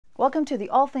Welcome to the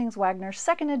All Things Wagner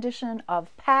second edition of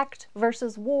Packed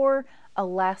versus Wore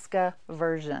Alaska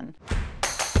version.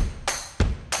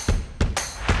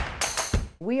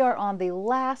 We are on the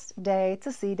last day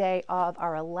to sea day of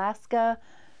our Alaska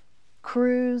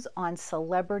cruise on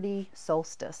Celebrity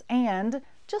Solstice. And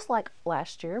just like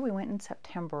last year, we went in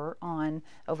September on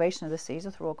Ovation of the Seas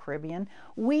with Royal Caribbean.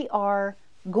 We are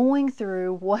going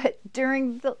through what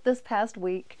during this past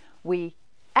week we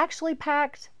actually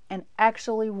packed and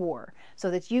actually wore,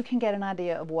 so that you can get an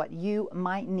idea of what you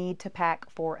might need to pack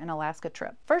for an Alaska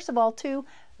trip. First of all, two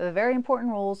very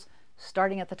important rules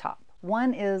starting at the top.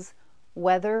 One is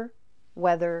weather,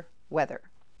 weather, weather.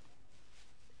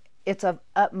 It's of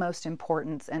utmost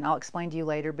importance, and I'll explain to you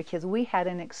later, because we had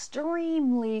an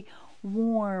extremely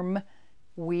warm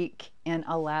week in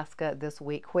Alaska this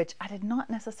week, which I did not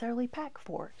necessarily pack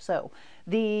for. So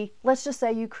let's just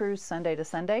say you cruise Sunday to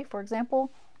Sunday, for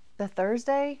example. The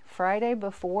Thursday, Friday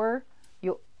before,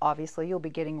 you'll be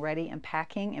getting ready and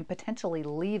packing and potentially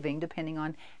leaving, depending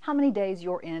on how many days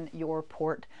you're in your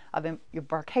port of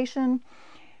embarkation.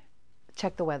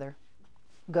 Check the weather.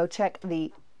 Go check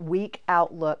the week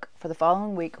outlook for the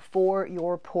following week for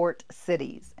your port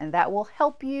cities, and that will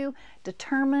help you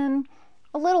determine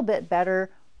a little bit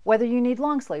better whether you need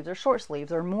long sleeves or short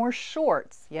sleeves or more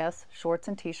shorts. Yes, shorts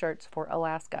and t-shirts for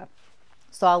Alaska.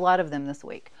 Saw a lot of them this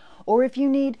week. Or if you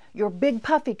need your big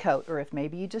puffy coat, or if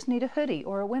maybe you just need a hoodie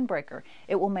or a windbreaker,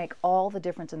 it will make all the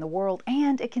difference in the world,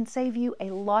 and it can save you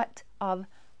a lot of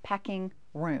packing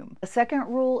room. The second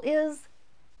rule is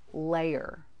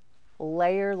layer.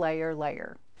 Layer, layer,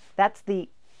 layer. That's the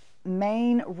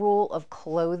main rule of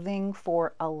clothing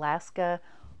for Alaska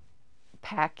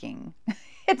packing.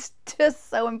 It's just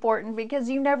so important because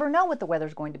you never know what the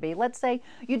weather's going to be. Let's say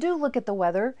you do look at the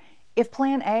weather. If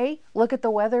plan A, look at the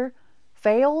weather,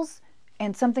 fails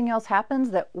and something else happens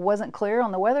that wasn't clear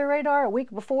on the weather radar a week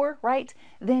before, right?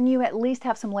 Then you at least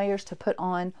have some layers to put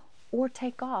on or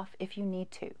take off if you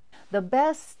need to. The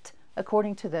best,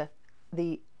 according to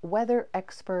the weather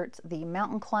experts, the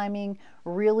mountain climbing,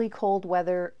 really cold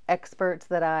weather experts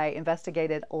that I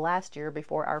investigated last year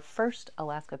before our first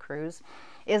Alaska cruise,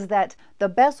 is that the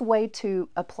best way to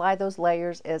apply those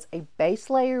layers is a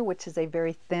base layer, which is a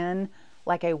very thin,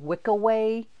 like a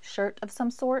wick-away shirt of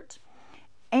some sort,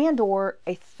 and or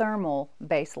a thermal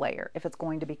base layer if it's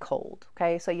going to be cold.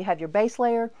 Okay, so you have your base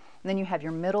layer, and then you have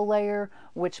your middle layer,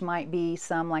 which might be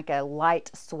some like a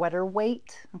light sweater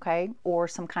weight, okay, or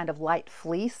some kind of light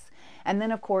fleece. And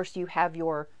then of course you have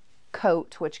your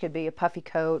coat, which could be a puffy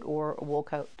coat or a wool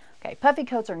coat. Okay, puffy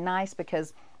coats are nice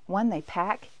because one, they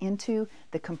pack into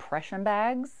the compression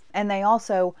bags, and they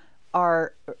also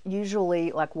are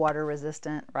usually like water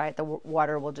resistant, right? The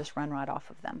water will just run right off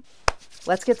of them.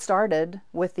 Let's get started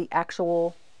with the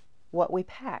actual what we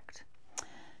packed.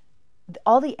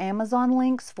 All the Amazon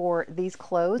links for these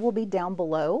clothes will be down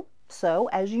below. So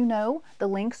as you know, the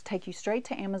links take you straight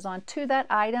to Amazon to that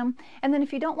item. And then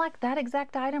if you don't like that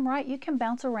exact item, right, you can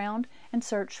bounce around and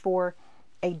search for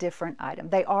a different item.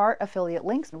 They are affiliate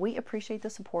links. We appreciate the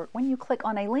support. When you click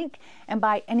on a link and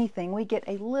buy anything, we get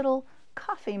a little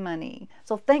coffee money.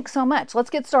 So thanks so much. Let's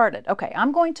get started. Okay,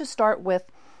 I'm going to start with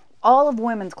all of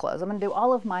women's clothes. I'm going to do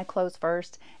all of my clothes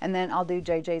first, and then I'll do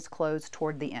JJ's clothes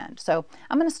toward the end. So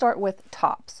I'm going to start with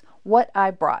tops. What I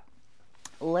brought.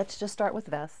 Let's just start with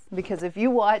vests, because if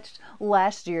you watched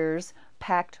last year's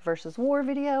Packed versus Wore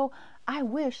video, I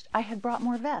wished I had brought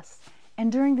more vests.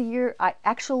 And during the year, I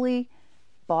actually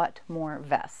bought more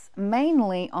vests,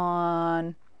 mainly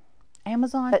on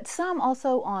Amazon, but some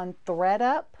also on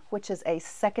ThredUp, which is a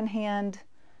secondhand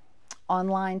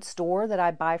online store that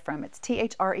I buy from. It's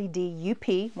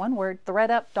THREDUP, one word,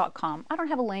 thredup.com. I don't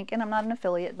have a link and I'm not an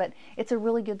affiliate, but it's a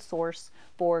really good source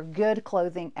for good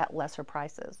clothing at lesser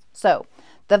prices. So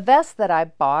the vests that I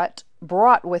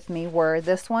brought with me were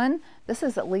this one. This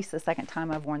is at least the second time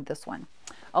I've worn this one,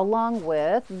 along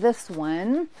with this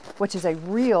one, which is a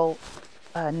real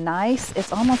nice,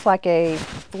 it's almost like a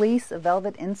fleece, a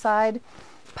velvet inside,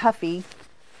 puffy,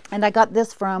 and I got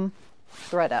this from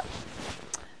ThredUp.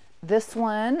 This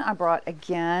one I brought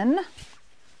again,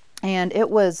 and it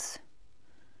was,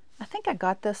 I think I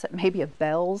got this at maybe a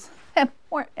Bell's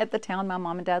at the town my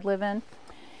mom and dad live in.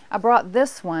 I brought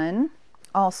this one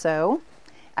also.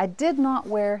 I did not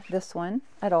wear this one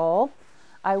at all.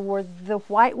 I wore the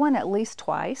white one at least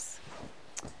twice,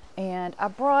 And I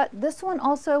brought this one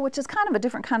also, which is kind of a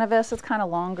different kind of vest. It's kind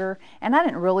of longer. And I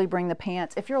didn't really bring the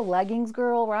pants. If you're a leggings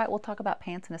girl, right, we'll talk about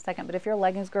pants in a second. But if you're a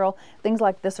leggings girl, things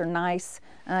like this are nice.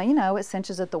 You know, it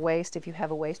cinches at the waist if you have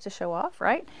a waist to show off,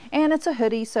 right? And it's a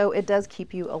hoodie, so it does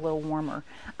keep you a little warmer.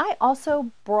 I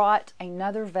also brought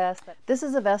another vest. This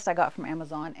is a vest I got from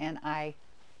Amazon, and I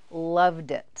loved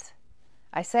it.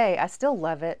 I still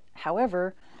love it.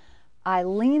 However, I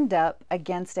leaned up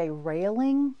against a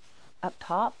railing up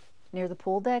top near the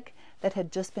pool deck that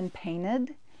had just been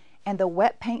painted, and the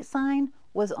wet paint sign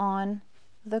was on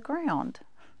the ground,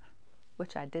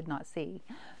 which I did not see.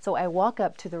 So I walk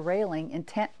up to the railing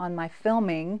intent on my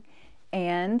filming,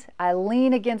 and I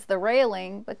lean against the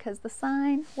railing because the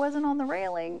sign wasn't on the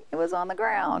railing, it was on the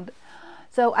ground.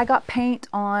 So I got paint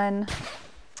on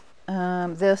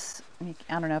this.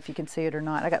 I don't know if you can see it or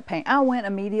not. I got paint. I went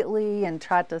immediately and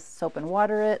tried to soap and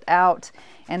water it out,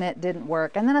 and it didn't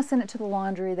work. And then I sent it to the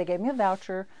laundry. They gave me a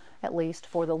voucher, at least,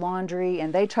 for the laundry,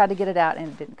 and they tried to get it out, and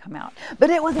it didn't come out.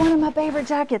 But it was one of my favorite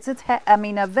jackets. It's,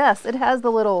 a vest. It has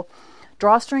the little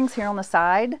drawstrings here on the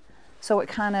side, so it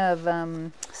kind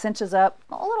of cinches up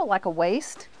a little like a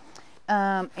waist.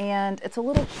 And it's a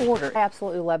little shorter. I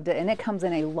absolutely loved it, and it comes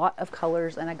in a lot of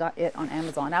colors, and I got it on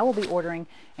Amazon. I will be ordering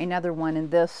another one in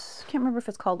this. Can't remember if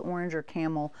it's called orange or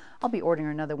camel. I'll be ordering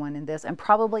another one in this, and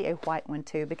probably a white one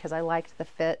too, because I liked the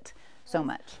fit so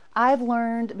much. I've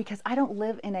learned, because I don't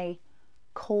live in a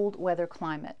cold weather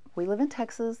climate. We live in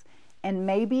Texas, and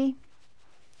maybe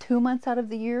 2 months out of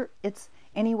the year, it's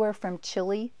anywhere from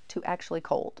chilly to actually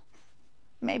cold.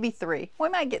 Maybe 3. We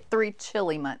might get 3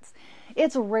 chilly months.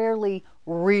 It's rarely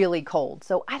really cold,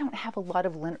 so I don't have a lot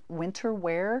of winter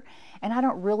wear, and I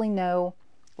don't really know,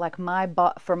 like,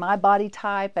 for my body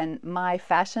type and my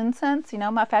fashion sense, you know,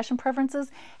 my fashion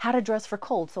preferences, how to dress for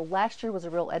cold. So last year was a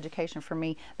real education for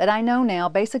me that I know now.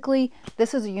 Basically,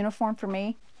 this is a uniform for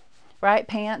me, right?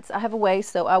 Pants. I have a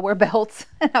waist, so I wear belts,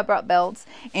 and I brought belts,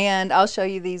 and I'll show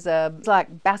you these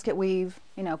like basket weave,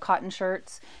 you know, cotton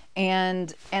shirts,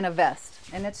 and a vest,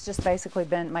 and it's just basically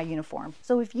been my uniform.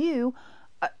 So if you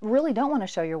really don't want to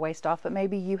show your waist off, but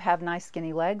maybe you have nice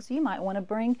skinny legs, you might want to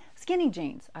bring skinny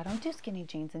jeans. I don't do skinny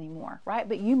jeans anymore, right?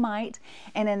 But you might,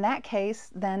 and in that case,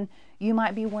 then you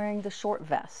might be wearing the short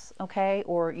vests, okay?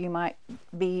 Or you might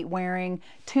be wearing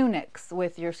tunics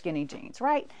with your skinny jeans,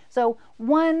 right? So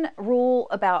one rule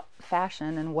about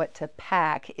fashion and what to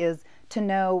pack is to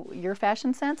know your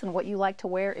fashion sense and what you like to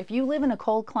wear. If you live in a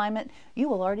cold climate, you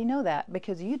will already know that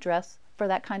because you dress for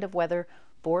that kind of weather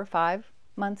 4 or 5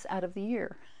 months out of the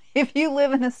year. If you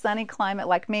live in a sunny climate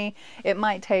like me, it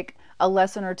might take a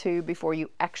lesson or two before you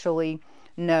actually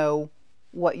know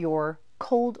what your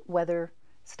cold weather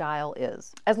style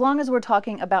is. As long as we're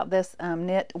talking about this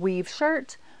knit weave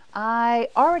shirt, I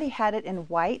already had it in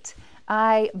white.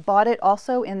 I bought it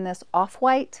also in this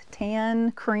off-white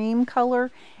tan cream color,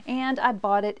 and I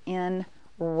bought it in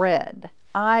red.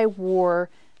 I wore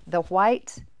the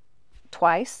white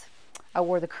twice. I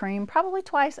wore the cream probably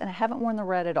twice, and I haven't worn the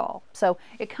red at all. So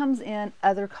it comes in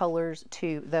other colors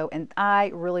too, though, and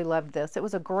I really loved this. It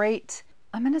was a great,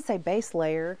 I'm going to say base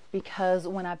layer, because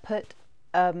when I put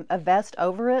a vest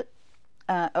over it,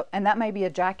 and that may be a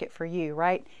jacket for you,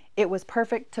 right? It was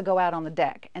perfect to go out on the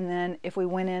deck. And then if we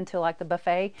went into like the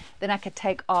buffet, then I could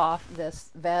take off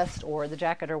this vest or the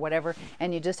jacket or whatever,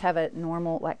 and you just have a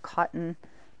normal like cotton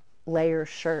layer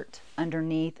shirt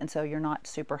underneath, and so you're not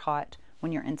super hot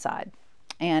when you're inside.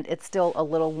 And it's still a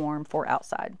little warm for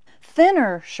outside.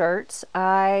 Thinner shirts,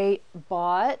 I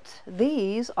bought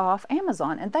these off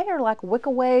Amazon, and they are like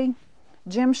wick-away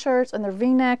gym shirts, and they're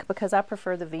V-neck because I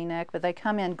prefer the V-neck, but they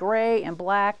come in gray and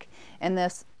black and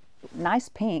this nice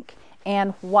pink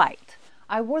and white.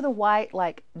 I wore the white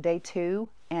like day 2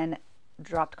 and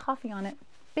dropped coffee on it.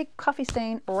 Big coffee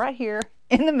stain right here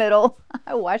in the middle.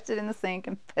 I washed it in the sink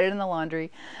and put it in the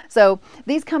laundry. So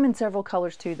these come in several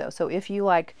colors too though. So if you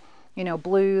like, you know,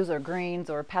 blues or greens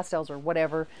or pastels or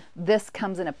whatever, this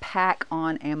comes in a pack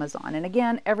on Amazon. And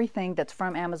again, everything that's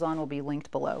from Amazon will be linked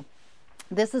below.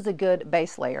 This is a good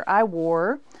base layer. I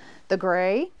wore the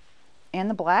gray and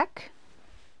the black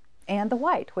and the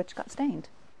white, which got stained.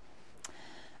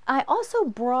 I also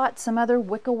brought some other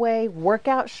wick-away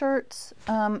workout shirts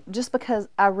just because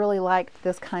I really liked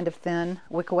this kind of thin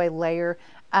wick-away layer.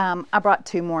 I brought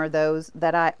 2 more of those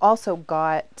that I also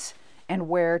got and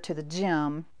wear to the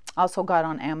gym. Also got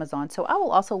on Amazon. So I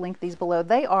will also link these below.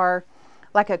 They are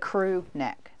like a crew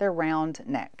neck. They're round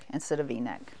neck instead of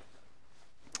V-neck.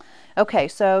 Okay,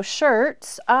 so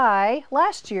shirts, I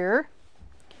last year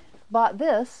bought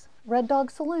this Red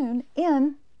Dog Saloon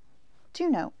in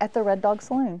Juneau at the Red Dog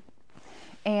Saloon.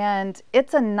 And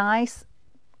it's a nice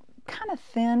kind of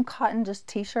thin cotton, just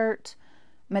t-shirt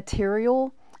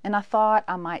material, and I thought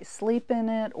I might sleep in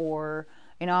it, or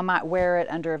you know, I might wear it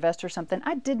under a vest or something.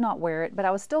 I did not wear it, but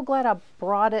I was still glad I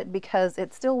brought it because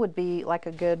it still would be like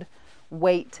a good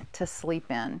weight to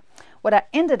sleep in. What I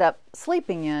ended up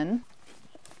sleeping in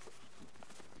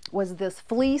was this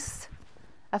fleece.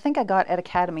 I think I got at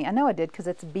Academy. I know I did because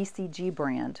it's BCG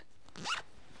brand.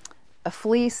 A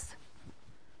fleece,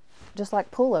 just like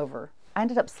pullover. I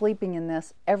ended up sleeping in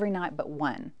this every night but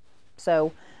one.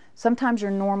 So sometimes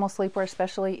your normal sleepwear,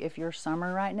 especially if you're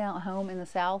summer right now at home in the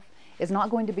South, is not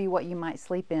going to be what you might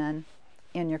sleep in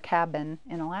your cabin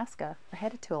in Alaska or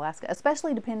headed to Alaska,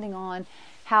 especially depending on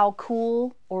how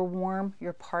cool or warm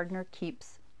your partner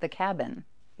keeps the cabin,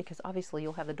 because obviously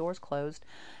you'll have the doors closed.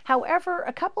 However,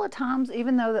 a couple of times,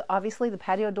 even though obviously the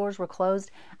patio doors were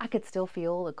closed, I could still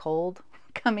feel the cold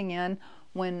coming in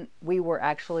when we were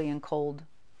actually in cold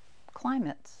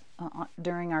climates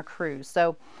during our cruise.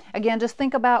 So again, just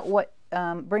think about what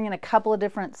bringing a couple of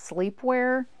different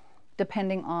sleepwear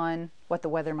depending on what the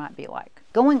weather might be like.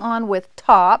 Going on with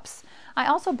tops, I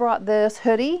also brought this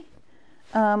hoodie,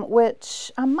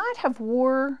 which I might have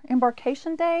wore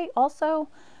embarkation day also,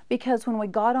 because when we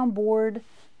got on board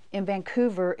in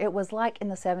Vancouver, it was like in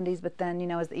the 70s, but then, you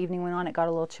know, as the evening went on, it got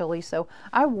a little chilly. So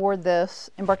I wore this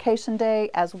embarkation day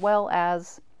as well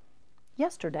as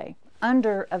yesterday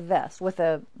under a vest with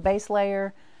a base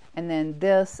layer, and then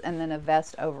this, and then a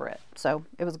vest over it. So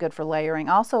it was good for layering.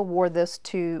 I also wore this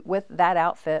with that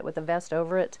outfit with a vest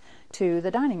over it to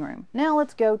the dining room. Now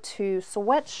let's go to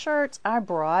sweatshirts. I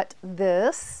brought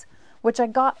this, which I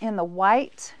got in the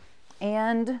white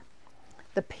and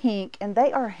the pink, and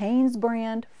they are Hanes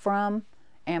brand from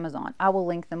Amazon. I will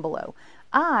link them below.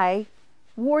 I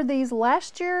wore these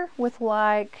last year with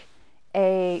like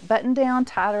a button down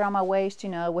tied around my waist, you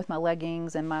know, with my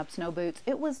leggings and my snow boots.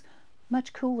 It was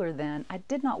much cooler then. I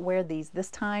did not wear these this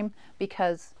time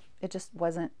because it just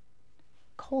wasn't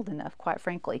cold enough, quite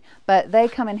frankly, but they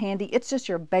come in handy. It's just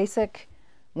your basic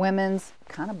women's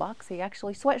kind of boxy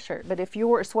actually sweatshirt, but if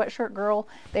you're a sweatshirt girl,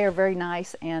 they are very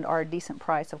nice and are a decent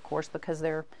price, of course, because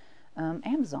they're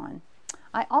Amazon.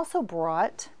 I also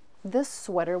brought this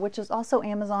sweater, which is also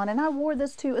Amazon, and I wore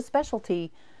this to a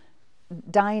specialty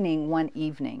dining one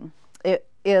evening. It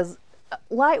is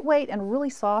lightweight and really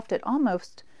soft. It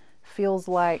almost feels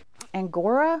like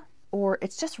Angora, or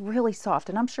it's just really soft,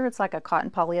 and I'm sure it's like a cotton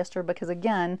polyester because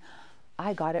again,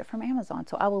 I got it from Amazon.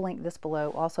 So I will link this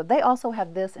below also. They also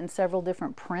have this in several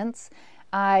different prints.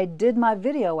 I did my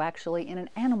video actually in an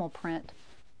animal print.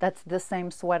 That's this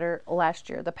same sweater last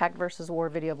year, the Pack versus War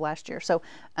video of last year. So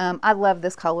I love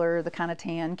this color, the kind of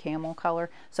tan camel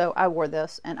color. So I wore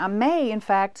this, and I may in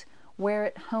fact wear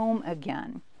it home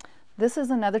again. This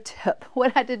is another tip.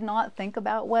 What I did not think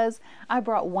about was I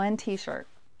brought one t-shirt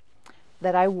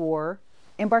that I wore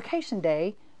embarkation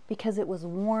day because it was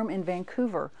warm in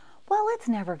Vancouver. Well, it's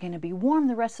never going to be warm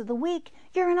the rest of the week.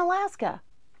 You're in Alaska.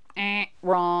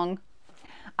 Wrong.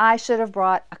 I should have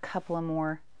brought a couple of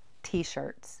more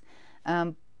t-shirts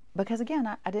because again,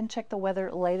 I didn't check the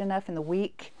weather late enough in the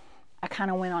week. I kind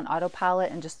of went on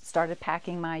autopilot and just started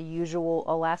packing my usual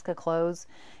Alaska clothes,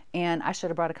 and I should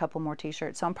have brought a couple more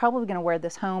t-shirts. So I'm probably going to wear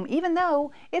this home, even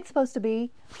though it's supposed to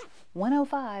be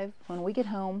 105 when we get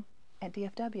home at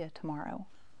DFW tomorrow.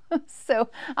 So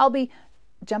I'll be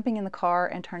jumping in the car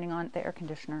and turning on the air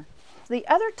conditioner. The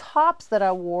other tops that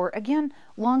I wore, again,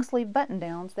 long sleeve button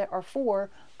downs that are for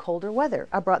colder weather.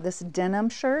 I brought this denim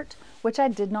shirt, which I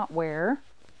did not wear.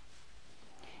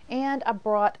 And I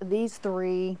brought these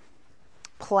three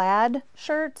plaid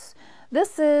shirts.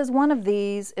 This is one of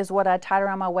these is what I tied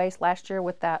around my waist last year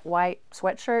with that white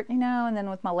sweatshirt, you know, and then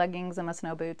with my leggings and my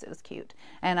snow boots. It was cute.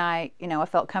 And I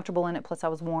felt comfortable in it, plus I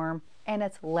was warm, and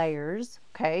it's layers,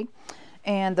 okay?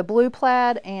 And the blue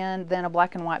plaid and then a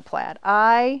black and white plaid.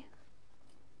 I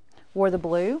wore the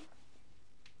blue.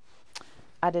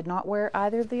 I did not wear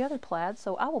either of the other plaids,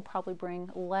 so I will probably bring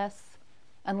less,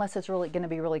 unless it's really going to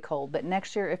be really cold. But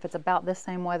next year, if it's about this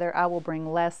same weather, I will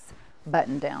bring less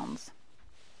button downs.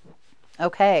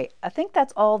 Okay, I think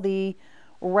that's all the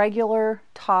regular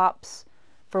tops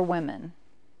for women.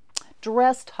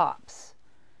 Dress tops.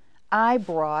 I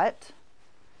brought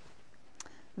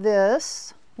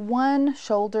this one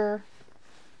shoulder,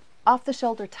 off the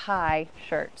shoulder tie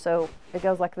shirt. So it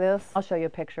goes like this. I'll show you a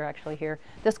picture actually here.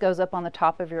 This goes up on the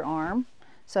top of your arm.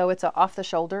 So it's a off the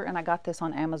shoulder, and I got this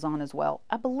on Amazon as well.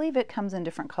 I believe it comes in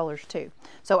different colors too.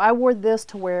 So I wore this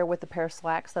to wear with a pair of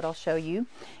slacks that I'll show you.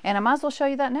 And I might as well show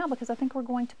you that now because I think we're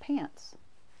going to pants.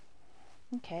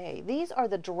 Okay, these are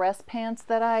the dress pants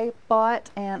that I bought,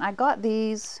 and I got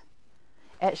these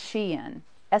at SHEIN.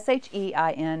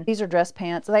 SHEIN. These are dress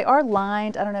pants. They are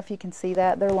lined. I don't know if you can see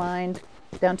that. They're lined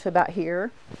down to about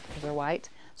here because they're white.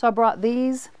 So I brought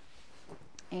these,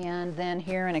 and then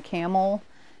here in a camel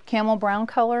brown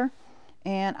color.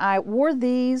 And I wore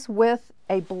these with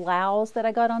a blouse that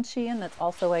I got on SHEIN that's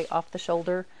also a off the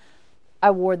shoulder.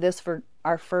 I wore this for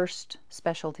our first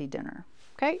specialty dinner.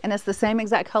 Okay, and it's the same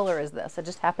exact color as this. It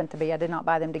just happened to be, I did not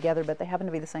buy them together, but they happen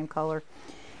to be the same color.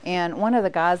 And one of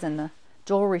the guys in the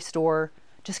jewelry store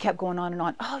just kept going on and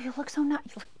on. Oh, you look so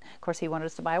nice. Of course, he wanted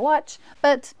us to buy a watch,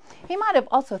 but he might have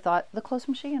also thought the clothes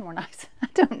from SHEIN were nice. I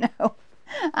don't know.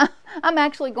 I'm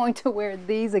actually going to wear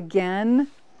these again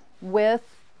with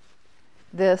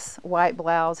this white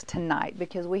blouse tonight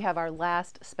because we have our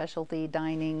last specialty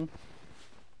dining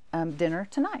dinner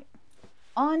tonight.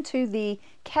 On to the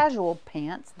casual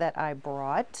pants that I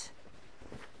brought.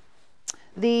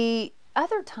 The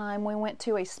other time we went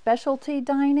to a specialty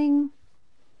dining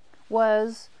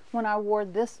was when I wore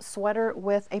this sweater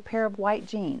with a pair of white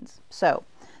jeans. So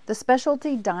the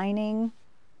specialty dining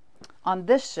on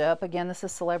this ship, again, this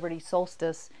is Celebrity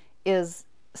Solstice, is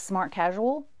smart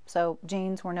casual. So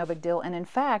jeans were no big deal. And in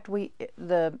fact,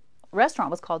 the restaurant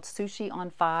was called Sushi on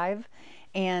 5,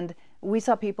 and we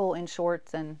saw people in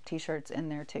shorts and t-shirts in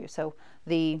there too. So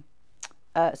the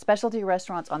specialty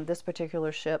restaurants on this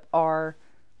particular ship are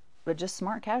just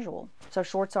smart casual. So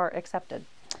shorts are accepted.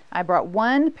 I brought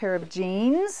one pair of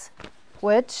jeans,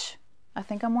 which I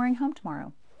think I'm wearing home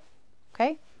tomorrow.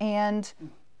 Okay. And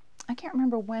I can't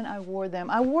remember when I wore them.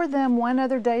 I wore them one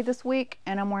other day this week,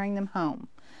 and I'm wearing them home.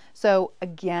 So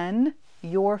again,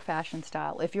 your fashion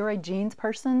style. If you're a jeans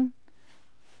person,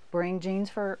 bring jeans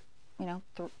for, you know,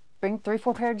 bring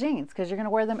 3-4 pair of jeans because you're going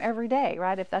to wear them every day,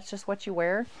 right? If that's just what you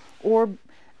wear. Or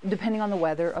depending on the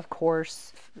weather, of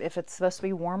course, if it's supposed to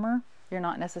be warmer, you're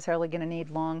not necessarily going to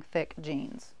need long, thick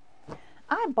jeans.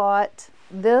 I bought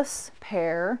this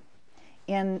pair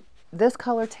in this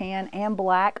color tan and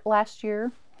black last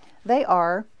year. They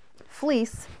are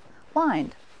fleece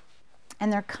lined,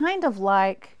 and they're kind of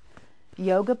like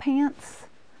yoga pants.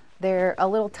 They're a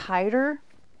little tighter,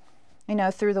 you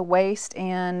know, through the waist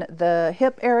and the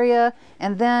hip area,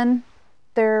 and then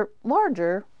they're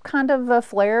larger, kind of a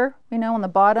flare, you know, on the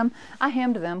bottom. I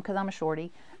hemmed them because I'm a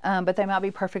shorty, but they might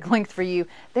be perfect length for you.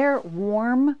 They're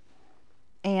warm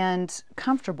and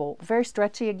comfortable, very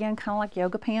stretchy, again, kind of like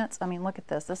yoga pants. I mean, look at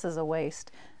this. This is a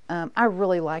waist. I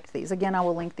really liked these. Again, I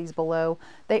will link these below.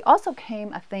 They also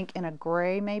came, I think, in a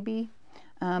gray maybe,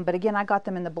 but again, I got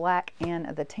them in the black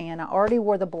and the tan. I already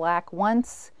wore the black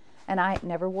once, and I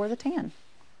never wore the tan.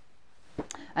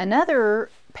 Another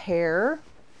pair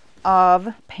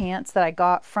of pants that I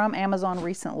got from Amazon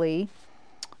recently,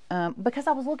 because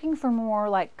I was looking for more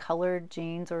like colored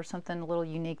jeans or something a little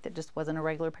unique that just wasn't a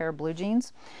regular pair of blue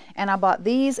jeans. And I bought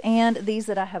these and these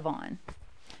that I have on.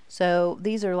 So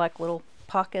these are like little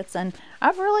pockets, and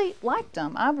I've really liked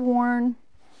them.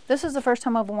 This is the first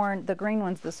time I've worn the green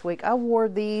ones this week. I wore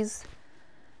these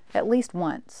at least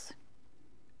once,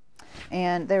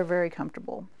 and they're very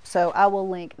comfortable. So I will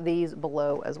link these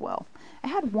below as well. I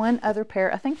had one other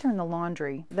pair, I think they're in the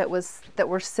laundry, that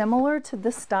were similar to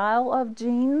this style of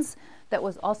jeans that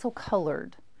was also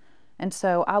colored. And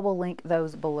so I will link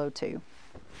those below too.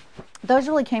 Those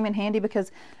really came in handy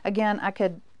because, again, I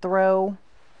could throw,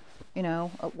 you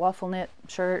know, a waffle knit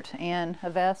shirt and a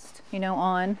vest, you know,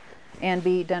 on and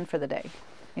be done for the day.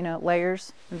 You know,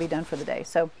 layers and be done for the day.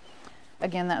 So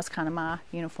again, that was kind of my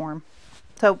uniform.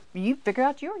 So you figure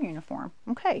out your uniform.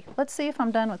 Okay, let's see if I'm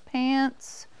done with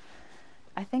pants.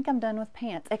 I think I'm done with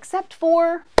pants, except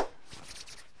for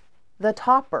the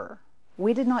topper.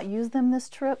 We did not use them this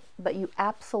trip, but you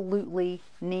absolutely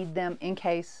need them in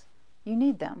case you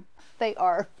need them. They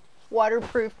are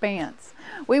waterproof pants.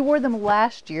 We wore them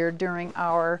last year during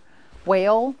our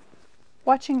whale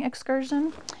watching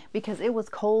excursion because it was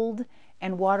cold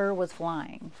and water was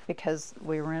flying because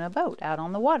we were in a boat out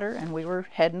on the water and we were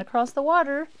heading across the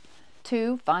water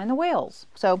to find the whales.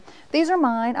 So these are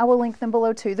mine. I will link them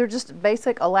below too. They're just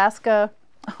basic Alaska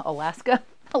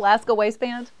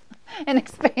waistband, an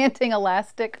expanding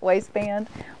elastic waistband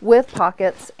with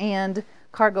pockets and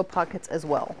cargo pockets as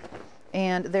well.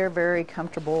 And they're very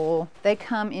comfortable. They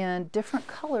come in different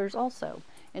colors also.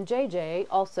 And JJ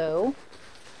also,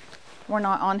 we're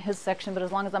not on his section, but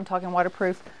as long as I'm talking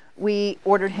waterproof, we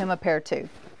ordered him a pair too.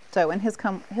 So, and his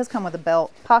come with a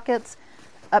belt, pockets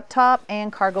up top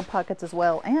and cargo pockets as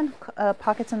well, and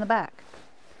pockets in the back.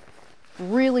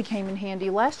 Really came in handy.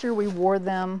 Last year we wore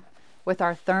them with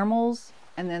our thermals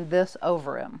and then this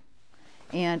over them.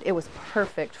 And it was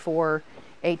perfect for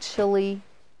a chilly,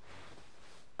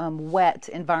 wet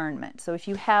environment. So if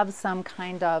you have some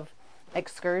kind of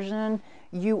excursion,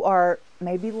 you are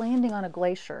maybe landing on a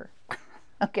glacier,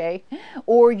 okay?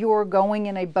 Or you're going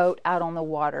in a boat out on the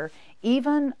water.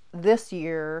 Even this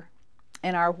year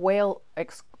in our whale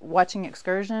watching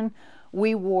excursion,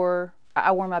 I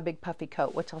wore my big puffy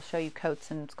coat, which I'll show you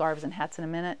coats and scarves and hats in a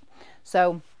minute.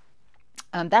 So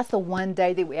that's the one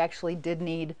day that we actually did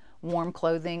need warm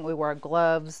clothing. We wore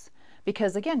gloves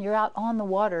because, again, you're out on the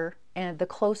water, and the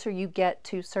closer you get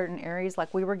to certain areas,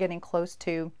 like we were getting close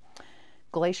to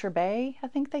Glacier Bay, I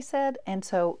think they said, and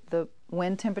so the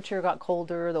wind temperature got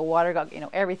colder, the water got,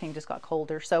 everything just got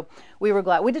colder. So we were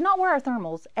glad. We did not wear our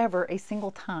thermals ever a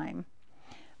single time,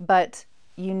 but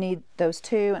you need those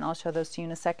too, and I'll show those to you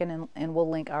in a second, and we'll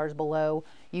link ours below.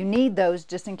 You need those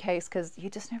just in case, because you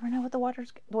just never know what the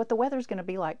weather's going to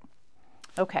be like.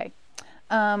 Okay.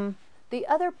 The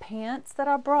other pants that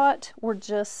I brought were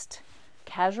just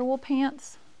casual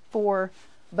pants for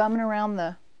bumming around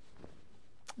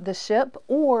the ship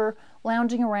or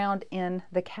lounging around in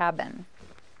the cabin.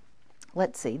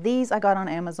 Let's see. These I got on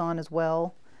Amazon as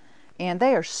well, and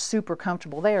they are super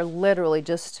comfortable. They are literally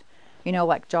just,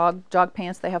 like jog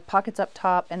pants. They have pockets up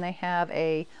top, and they have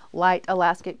a light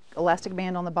elastic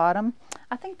band on the bottom.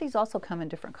 I think these also come in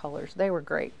different colors. They were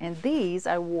great. And these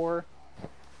I wore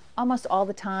almost all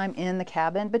the time in the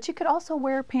cabin, but you could also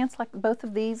wear pants like both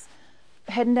of these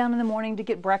heading down in the morning to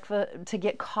get breakfast, to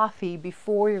get coffee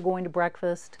before you're going to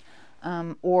breakfast,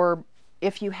 or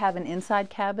if you have an inside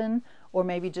cabin, or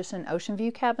maybe just an ocean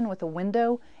view cabin with a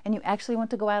window, and you actually want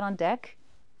to go out on deck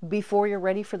before you're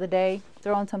ready for the day,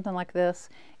 throw on something like this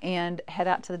and head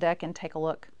out to the deck and take a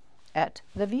look at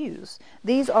the views.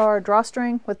 These are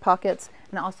drawstring with pockets,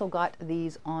 and I also got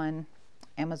these on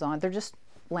Amazon. They're just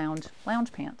lounge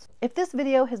pants. If this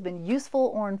video has been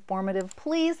useful or informative,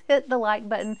 please hit the like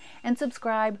button and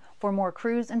subscribe for more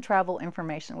cruise and travel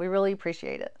information. We really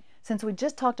appreciate it. Since we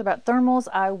just talked about thermals,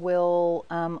 I will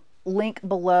link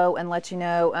below and let you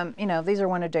know, these are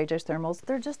one of JJ's thermals.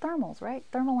 They're just thermals, right?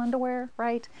 Thermal underwear,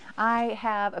 right? I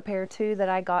have a pair too that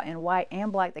I got in white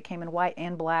and black, that came in white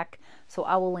and black. So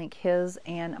I will link his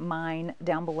and mine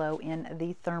down below in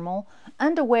the thermal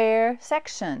underwear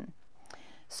section.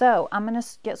 So I'm going to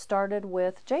get started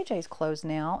with JJ's clothes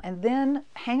now, and then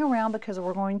hang around because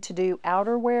we're going to do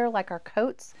outerwear, like our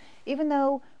coats. Even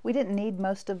though we didn't need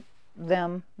most of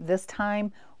them this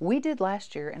time, we did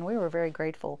last year, and we were very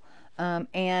grateful.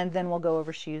 And then we'll go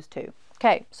over shoes too.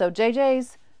 Okay, so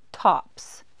JJ's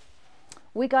tops.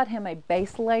 We got him a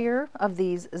base layer of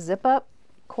these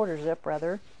quarter zip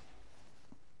rather,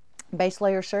 base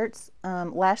layer shirts.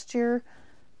 Last year,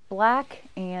 black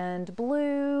and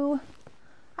blue.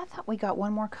 I thought we got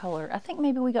one more color. I think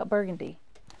maybe we got burgundy.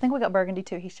 I think we got burgundy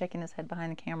too. He's shaking his head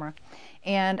behind the camera.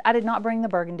 And I did not bring the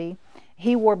burgundy.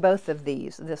 He wore both of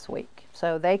these this week,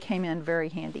 so they came in very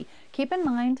handy. Keep in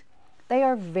mind, they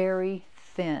are very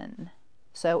thin.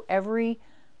 So I'm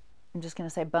just going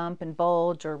to say bump and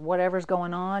bulge or whatever's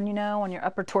going on, on your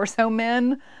upper torso,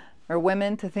 men or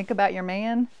women, to think about your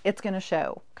man, it's going to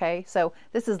show, okay? So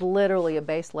this is literally a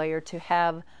base layer to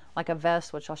have like a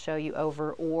vest, which I'll show you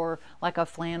over, or like a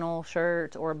flannel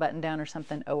shirt or a button down or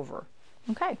something over.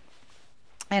 Okay.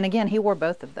 And again, he wore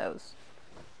both of those.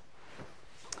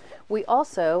 We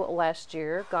also last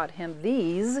year got him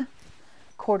these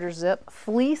quarter zip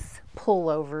fleece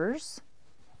pullovers.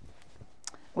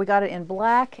 We got it in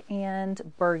black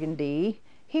and burgundy.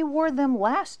 He wore them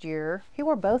last year. He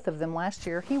wore both of them last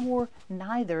year. He wore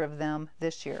neither of them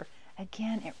this year.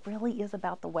 Again, it really is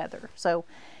about the weather. So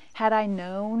had I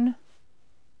known,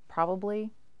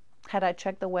 had I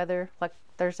checked the weather like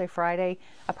Thursday, Friday,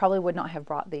 I probably would not have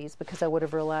brought these, because I would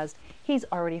have realized he's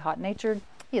already hot-natured.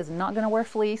 He is not going to wear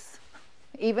fleece,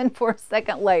 even for a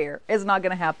second layer. It's not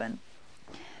going to happen.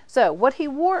 So what he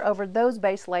wore over those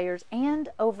base layers and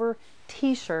over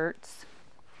t-shirts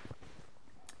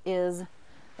is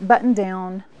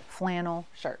button-down flannel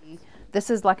shirt. This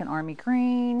is like an army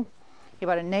green. He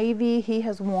bought a navy. He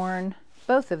has worn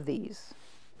both of these.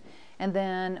 And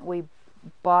then we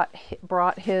brought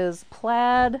his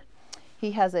plaid.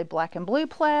 He has a black and blue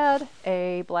plaid,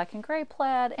 a black and gray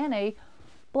plaid, and a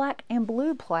black and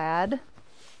blue plaid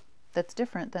that's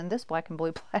different than this black and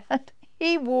blue plaid.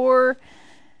 He wore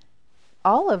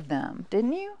all of them,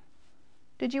 didn't you?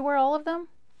 Did you wear all of them?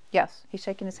 Yes, he's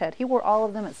shaking his head. He wore all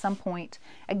of them at some point.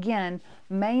 Again,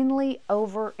 mainly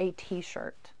over a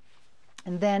t-shirt.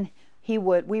 And then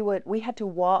we had to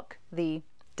walk the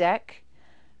deck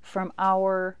from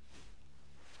our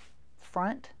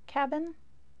front cabin.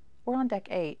 We're on deck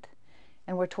 8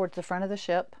 and we're towards the front of the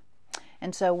ship.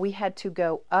 And so we had to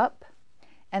go up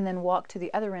and then walk to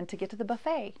the other end to get to the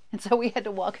buffet. And so we had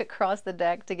to walk across the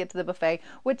deck to get to the buffet,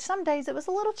 which some days it was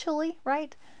a little chilly,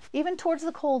 right? Even towards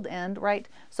the cold end, right?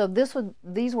 So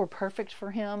these were perfect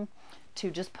for him to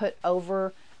just put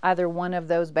over either one of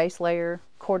those base layer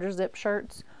quarter zip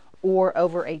shirts or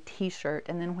over a t-shirt.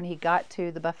 And then when he got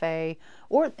to the buffet,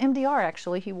 or MDR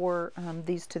actually, he wore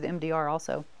these to the MDR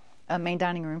also, main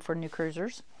dining room for new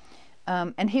cruisers.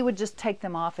 And he would just take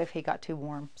them off if he got too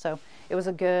warm. So it was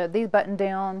a good, these button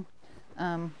down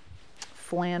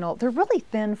flannel. They're really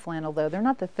thin flannel though. They're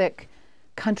not the thick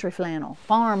country flannel,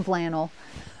 farm flannel.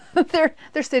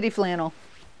 they're city flannel.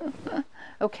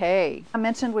 Okay. I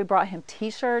mentioned we brought him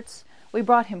t-shirts. We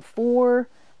brought him 4.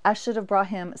 I should have brought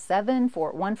him 7,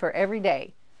 one for every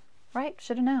day. Right?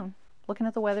 Should have known. Looking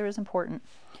at the weather is important.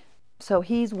 So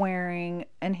he's wearing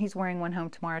one home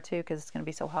tomorrow too, because it's going to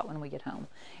be so hot when we get home.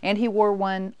 And he wore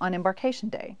one on embarkation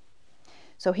day.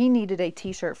 So he needed a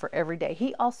t-shirt for every day.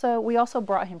 We also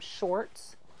brought him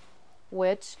shorts,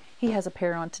 which he has a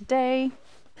pair on today.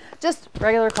 Just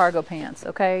regular cargo pants,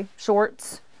 okay?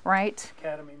 Shorts, right?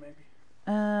 Academy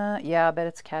maybe. Yeah, I bet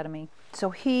it's Academy.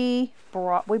 So we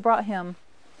brought him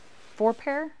 4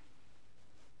 pair,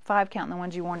 5 counting the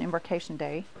ones you wore on embarkation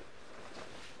day.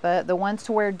 But the ones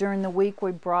to wear during the week,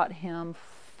 we brought him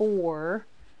 4,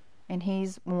 and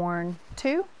he's worn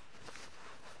 2.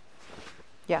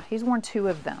 Yeah, he's worn 2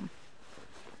 of them.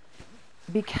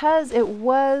 Because it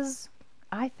was,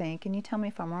 I think, and you tell me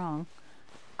if I'm wrong,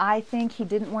 I think he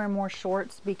didn't wear more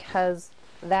shorts because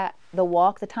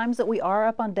the times that we are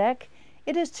up on deck,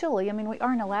 it is chilly. I mean, we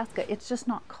are in Alaska. It's just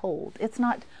not cold. It's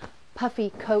not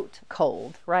puffy coat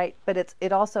cold, right? But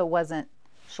it also wasn't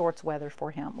shorts weather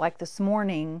for him. Like this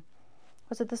morning,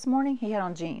 was it this morning? He had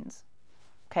on jeans,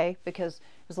 okay? Because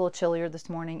it was a little chillier this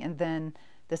morning. And then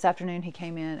this afternoon he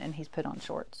came in and he's put on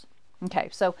shorts. Okay,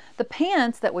 so the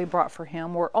pants that we brought for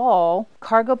him were all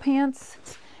cargo pants.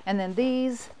 And then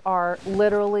these are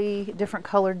literally different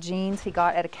colored jeans he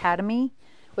got at Academy.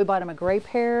 We bought him a gray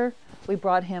pair. We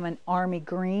brought him an army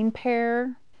green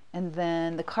pair. And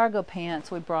then the cargo pants,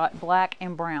 we brought black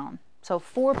and brown. So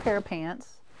 4 pair of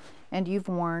pants. And you've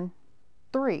worn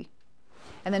 3.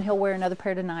 And then he'll wear another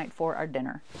pair tonight for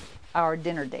our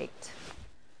dinner date.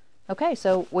 Okay,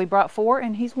 so we brought 4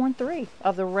 and he's worn 3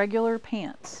 of the regular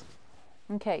pants.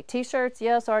 Okay, t-shirts,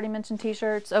 yes, already mentioned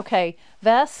t-shirts. Okay,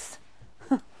 vests.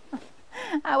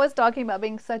 I was talking about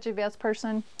being such a vest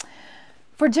person.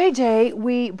 For JJ,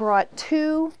 we brought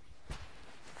 2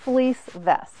 fleece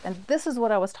vests. And this is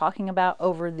what I was talking about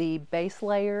over the base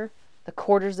layer, the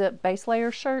quarter zip base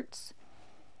layer shirts.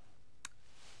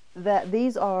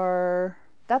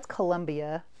 That's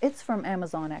Columbia. It's from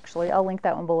Amazon actually. I'll link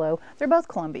that one below. They're both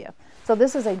Columbia. So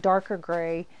this is a darker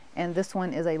gray and this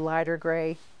one is a lighter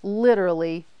gray.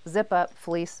 Literally zip up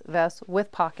fleece vest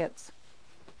with pockets.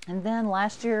 And then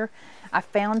last year I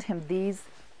found him these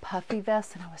puffy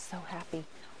vests and I was so happy.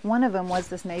 One of them was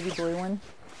this navy blue one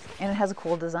and it has a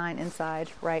cool design inside,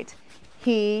 right?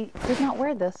 He did not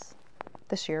wear this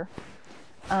year.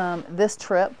 This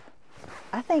trip,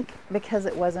 I think because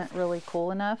it wasn't really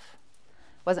cool enough,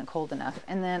 wasn't cold enough.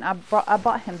 And then I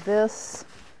bought him this.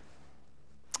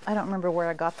 I don't remember where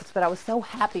I got this, but I was so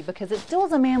happy because it still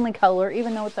is a manly color,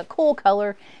 even though it's a cool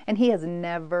color, and he has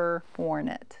never worn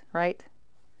it, right?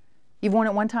 You've worn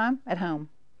it one time at home.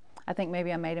 I think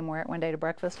maybe I made him wear it one day to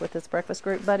breakfast with his breakfast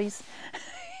group buddies.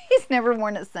 He's never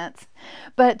worn it since.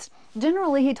 But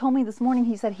generally, he told me this morning,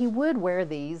 he said he would wear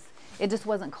these. It just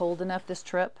wasn't cold enough this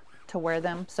trip to wear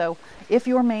them. So if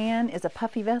your man is a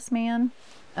puffy vest man,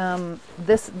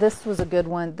 this was a good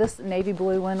one. This navy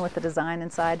blue one with the design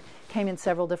inside came in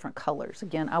several different colors.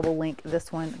 Again, I will link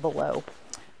this one below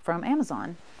from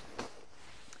Amazon.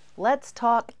 Let's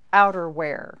talk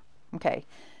outerwear. Okay,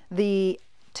 the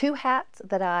 2 hats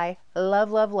that I love,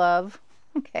 love, love.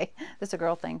 Okay, this is a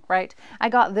girl thing, right? I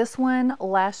got this one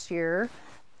last year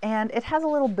and it has a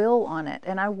little bill on it,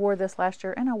 and I wore this last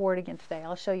year and I wore it again today.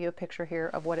 I'll show you a picture here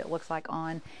of what it looks like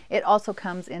on. It also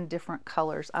comes in different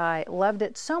colors. I loved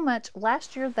it so much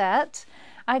last year that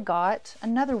I got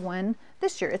another one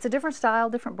this year. It's a different style,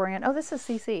 different brand. Oh, this is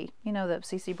CC. You know the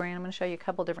CC brand. I'm going to show you a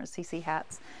couple different CC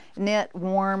hats. Knit,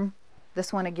 warm.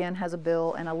 This one again has a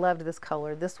bill and I loved this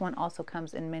color. This one also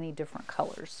comes in many different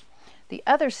colors. The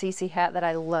other CC hat that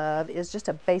I love is just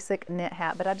a basic knit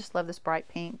hat, but I just love this bright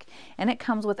pink. And it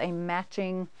comes with a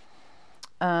matching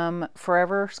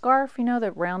forever scarf, you know,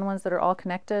 the round ones that are all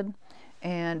connected.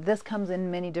 And this comes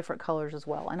in many different colors as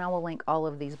well. And I will link all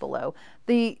of these below.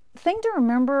 The thing to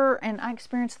remember, and I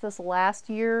experienced this last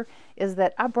year, is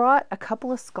that I brought a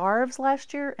couple of scarves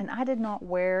last year and I did not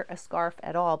wear a scarf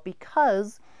at all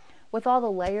because with all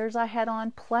the layers I had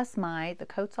on, plus the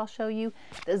coats I'll show you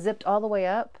that zipped all the way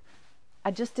up,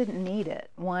 I just didn't need it.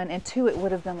 One, and two, it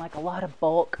would have been like a lot of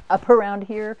bulk up around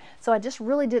here. So I just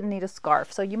really didn't need a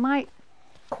scarf. So you might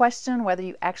question whether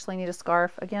you actually need a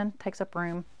scarf. Again, takes up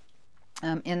room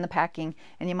in the packing,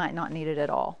 and you might not need it at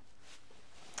all.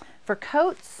 For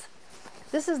coats,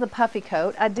 this is the puffy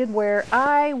coat.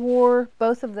 I wore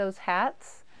both of those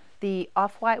hats, the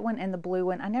off-white one and the blue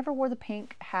one. I never wore the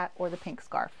pink hat or the pink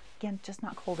scarf. Again, just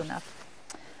not cold enough.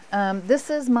 This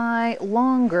is my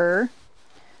longer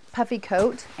puffy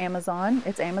coat, Amazon.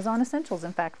 It's Amazon Essentials.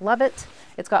 In fact, love it.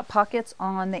 It's got pockets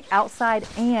on the outside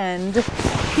and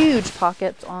huge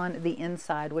pockets on the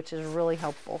inside, which is really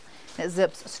helpful. It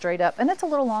zips straight up, and it's a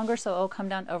little longer, so it'll come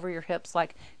down over your hips,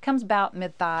 like comes about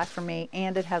mid-thigh for me,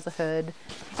 and it has a hood.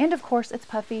 And of course, it's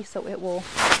puffy, so it will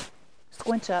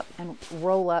squinch up and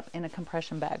roll up in a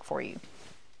compression bag for you.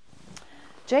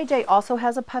 JJ also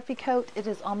has a puffy coat. It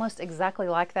is almost exactly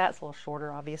like that. It's a little shorter,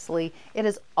 obviously. It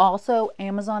is also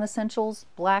Amazon Essentials,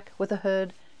 black with a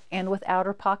hood and with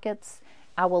outer pockets.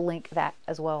 I will link that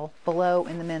as well below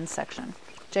in the men's section.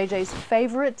 JJ's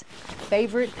favorite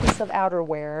piece of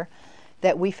outerwear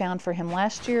that we found for him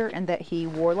last year, and that he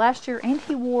wore last year and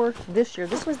he wore this year.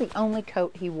 This was the only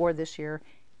coat he wore this year,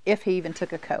 if he even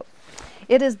took a coat.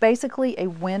 It is basically a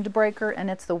windbreaker, and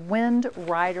it's the Wind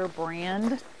Rider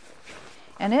brand.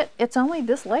 And it's only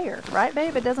this layer, right,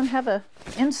 babe? It doesn't have a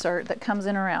insert that comes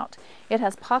in or out. It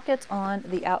has pockets on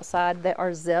the outside that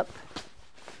are zip,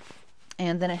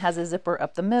 and then it has a zipper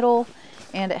up the middle,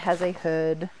 and it has a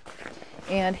hood.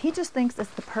 And he just thinks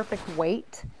it's the perfect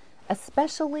weight,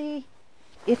 especially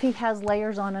if he has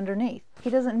layers on underneath. He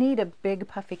doesn't need a big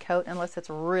puffy coat unless it's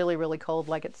really, really cold,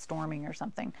 like it's storming or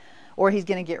something, or he's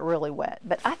gonna get really wet.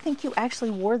 But I think you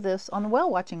actually wore this on the whale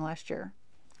watching last year,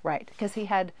 right? Because he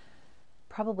had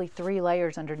probably 3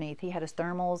 layers underneath. He had his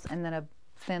thermals and then a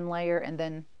thin layer and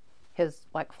then his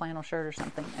like flannel shirt or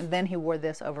something. And then he wore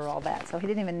this over all that. So he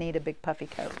didn't even need a big puffy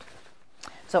coat.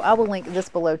 So I will link this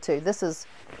below too. This is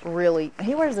really,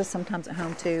 he wears this sometimes at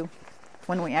home too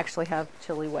when we actually have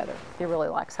chilly weather. He really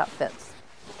likes how it fits.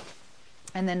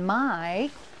 And then my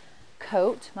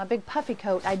coat, my big puffy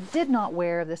coat, I did not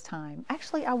wear this time.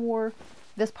 Actually, I wore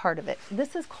this part of it.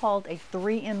 This is called a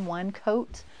 3-in-1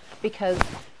 coat, because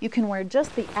you can wear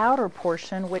just the outer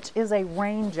portion, which is a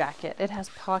rain jacket. It has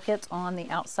pockets on the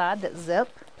outside that zip,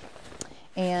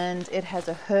 and it has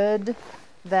a hood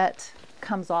that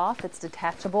comes off. It's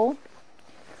detachable,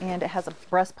 and it has a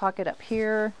breast pocket up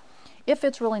here. It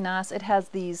fits really nice. It has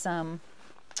these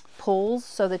pulls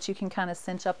so that you can kind of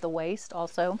cinch up the waist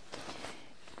also.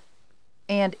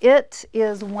 And it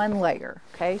is 1 layer,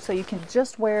 okay? So you can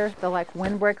just wear the like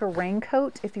windbreaker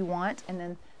raincoat if you want, and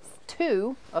then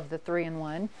 2 of the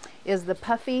 3-in-1 is the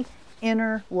puffy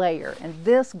inner layer, and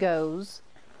this goes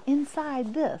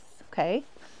inside this, okay?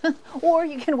 Or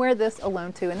you can wear this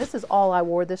alone too, and this is all I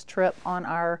wore this trip on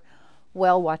our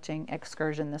whale watching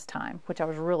excursion this time, which I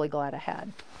was really glad I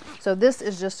had. So this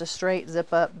is just a straight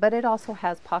zip up, but it also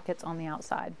has pockets on the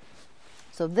outside.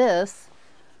 So this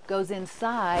goes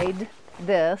inside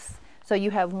this. So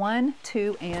you have 1,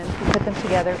 2, and you put them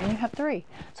together and you have 3.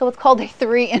 So it's called a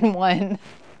 3-in-1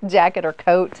 jacket or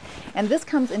coat. And this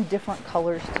comes in different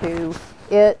colors too.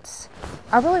 I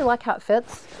really like how it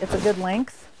fits. It's a good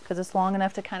length because it's long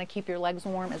enough to kind of keep your legs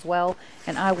warm as well.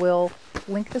 And I will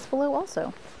link this below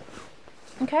also.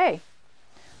 Okay,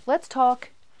 let's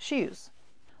talk shoes.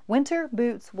 Winter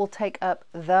boots will take up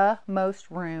the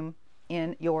most room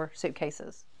in your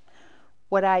suitcases.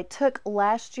 What I took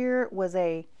last year was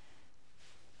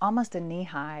almost a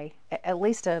knee-high, at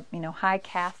least a high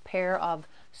calf pair of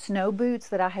snow boots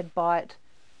that I had bought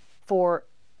for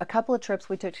a couple of trips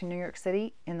we took to New York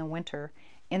City in the winter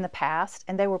in the past,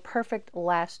 and they were perfect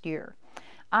last year.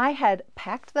 I had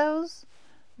packed those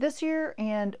this year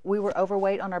and we were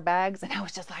overweight on our bags, and I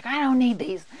was just like, I don't need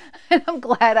these. And I'm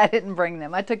glad I didn't bring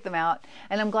them. I took them out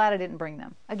and I'm glad I didn't bring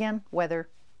them. Again, weather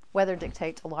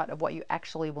dictates a lot of what you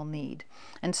actually will need.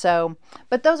 And so,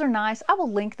 but those are nice. I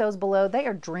will link those below. They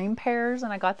are dream pairs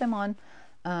and I got them on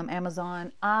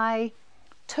Amazon. I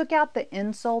took out the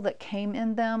insole that came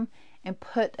in them and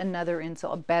put another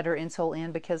insole, a better insole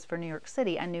in, because for New York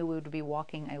City, I knew we would be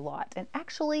walking a lot. And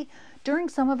actually, during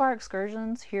some of our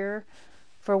excursions here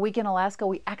for a week in Alaska,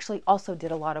 we actually also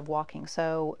did a lot of walking.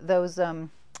 So those,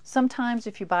 sometimes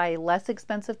if you buy a less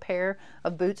expensive pair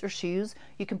of boots or shoes,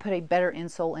 you can put a better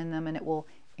insole in them and it will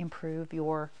improve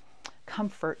your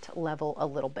comfort level a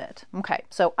little bit. Okay,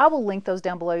 so I will link those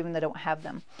down below even though I don't have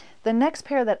them. The next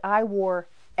pair that I wore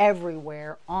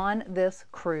everywhere on this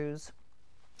cruise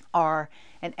are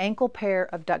an ankle pair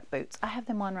of duck boots. I have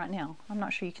them on right now. I'm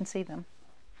not sure you can see them.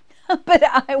 But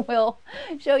I will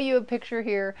show you a picture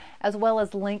here as well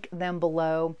as link them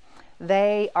below.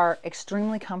 They are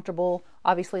extremely comfortable.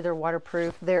 Obviously they're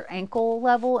waterproof. They're ankle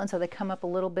level and so they come up a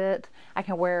little bit. I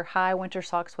can wear high winter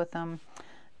socks with them.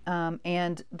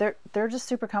 And they're just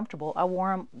super comfortable. I wore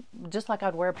them just like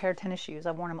I'd wear a pair of tennis shoes.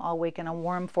 I've worn them all week and I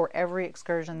wore them for every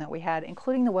excursion that we had,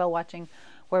 including the whale watching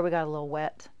where we got a little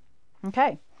wet.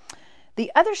 Okay.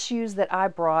 The other shoes that I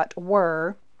brought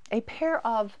were a pair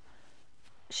of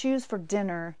shoes for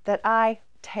dinner that I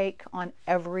take on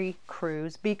every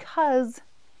cruise because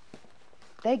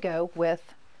they go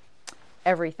with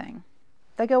everything.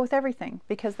 They go with everything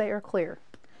because they are clear.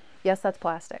 Yes, that's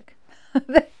plastic.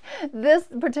 This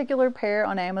particular pair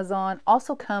on Amazon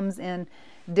also comes in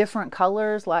different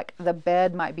colors, like the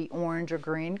bed might be orange or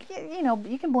green. You know,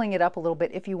 you can bling it up a little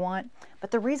bit if you want.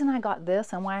 But the reason I got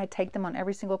this and why I take them on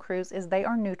every single cruise is they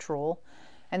are neutral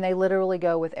and they literally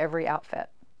go with every outfit.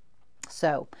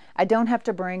 So I don't have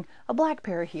to bring a black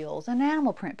pair of heels, an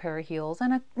animal print pair of heels,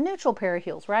 and a neutral pair of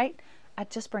heels, right? I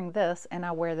just bring this and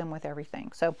I wear them with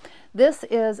everything. So this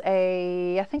is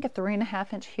I think a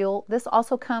 3.5 inch heel. This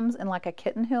also comes in like a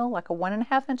kitten heel, like a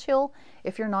 1.5 inch heel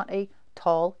if you're not a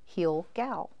tall heel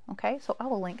gal. Okay, so I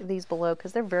will link these below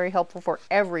because they're very helpful for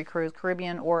every cruise,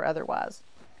 Caribbean or otherwise.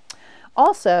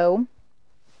 Also,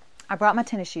 I brought my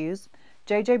tennis shoes.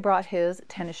 JJ brought his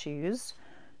tennis shoes.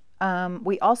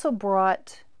 We also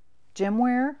brought gym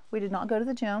wear. We did not go to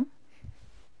the gym.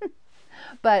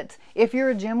 But if you're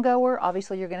a gym goer,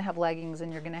 obviously you're going to have leggings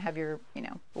and you're going to have your, you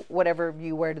know, whatever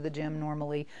you wear to the gym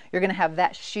normally. You're going to have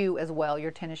that shoe as well, your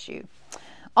tennis shoe.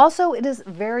 Also, it is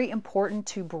very important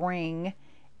to bring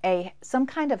some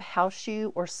kind of house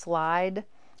shoe or slide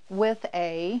with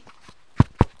a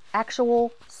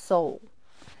actual sole.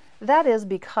 That is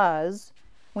because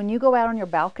when you go out on your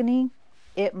balcony,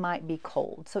 it might be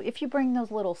cold. So if you bring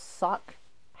those little sock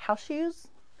house shoes,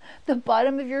 the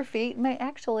bottom of your feet may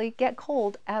actually get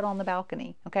cold out on the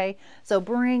balcony, okay? So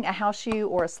bring a house shoe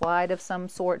or a slide of some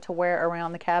sort to wear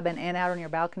around the cabin and out on your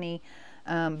balcony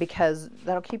because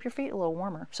that'll keep your feet a little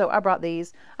warmer. So I brought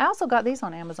these. I also got these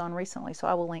on Amazon recently, so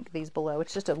I will link these below.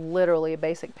 It's just literally a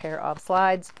basic pair of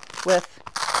slides with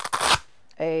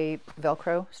a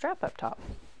Velcro strap up top.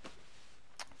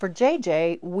 For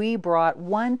JJ, we brought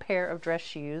one pair of dress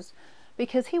shoes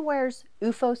because he wears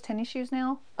OUFOS tennis shoes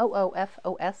now,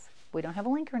 OOFOS. We don't have a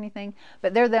link or anything,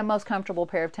 but they're the most comfortable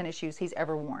pair of tennis shoes he's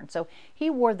ever worn. So he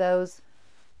wore those.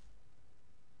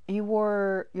 You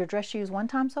wore your dress shoes one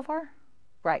time so far?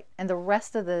 Right. And the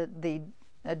rest of the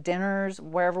dinners,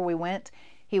 wherever we went,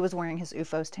 he was wearing his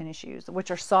OUFOS tennis shoes,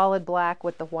 which are solid black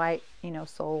with the white, you know,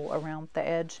 sole around the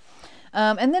edge.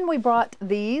 And then we brought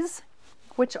these,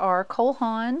 which are Cole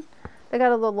Haan. They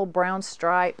got a little brown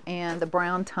stripe and the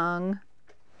brown tongue.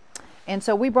 And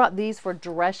so we brought these for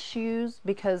dress shoes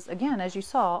because, again, as you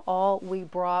saw, all we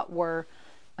brought were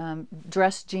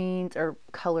dress jeans or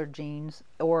colored jeans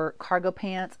or cargo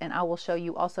pants. And I will show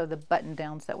you also the button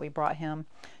downs that we brought him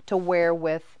to wear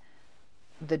with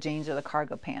the jeans or the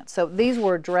cargo pants. So these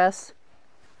were dress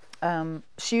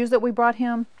shoes that we brought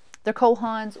him. They're Cole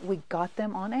Haan's. We got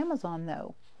them on Amazon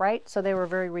though, right? So they were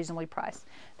very reasonably priced.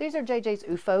 These are JJ's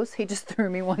OUFOS. He just threw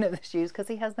me one of the shoes because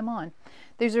he has them on.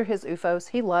 These are his OUFOS.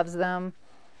 He loves them.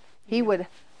 He would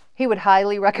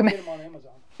highly recommend. Get them on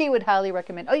Amazon. He would highly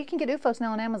recommend. Oh, you can get OUFOS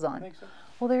now on Amazon. I think so.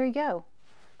 Well, there you go.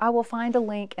 I will find a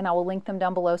link and I will link them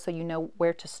down below so you know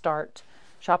where to start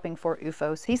shopping for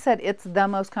OUFOS. He said it's the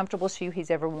most comfortable shoe he's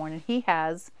ever worn, and he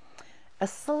has a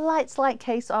slight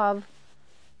case of,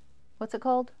 what's it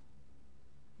called?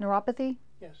 Neuropathy?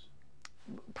 Yes.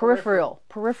 Peripheral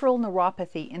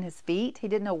neuropathy in his feet. He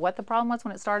didn't know what the problem was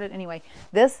when it started. Anyway,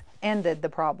 this ended the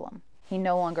problem. He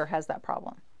no longer has that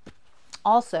problem.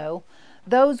 Also,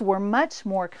 those were much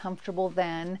more comfortable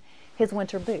than his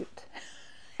winter boot.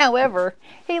 However,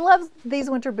 he loves these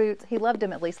winter boots. He loved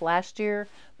them at least last year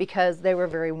because they were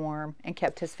very warm and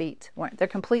kept his feet warm. They're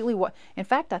completely, in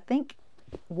fact, I think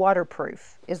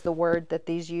waterproof is the word that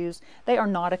these use. They are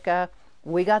Nautica.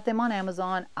 We got them on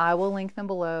Amazon. I will link them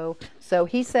below. So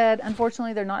he said,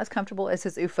 unfortunately, they're not as comfortable as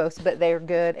his OUFOS, but they are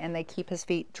good and they keep his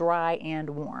feet dry and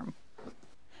warm.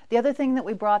 The other thing that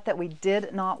we brought that we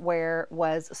did not wear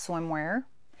was swimwear.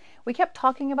 We kept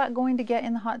talking about going to get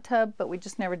in the hot tub, but we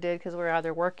just never did because we were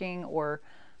either working or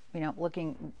you know,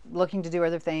 looking to do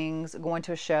other things, going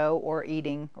to a show or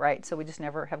eating, right? So we just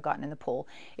never have gotten in the pool.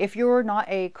 If you're not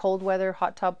a cold weather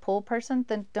hot tub pool person,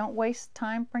 then don't waste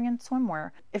time bringing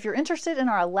swimwear. If you're interested in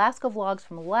our Alaska vlogs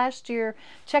from last year,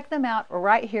 check them out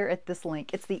right here at this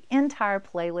link. It's the entire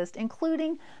playlist,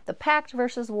 including the packed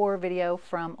versus wore video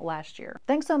from last year.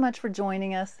 Thanks so much for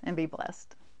joining us, and be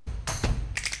blessed.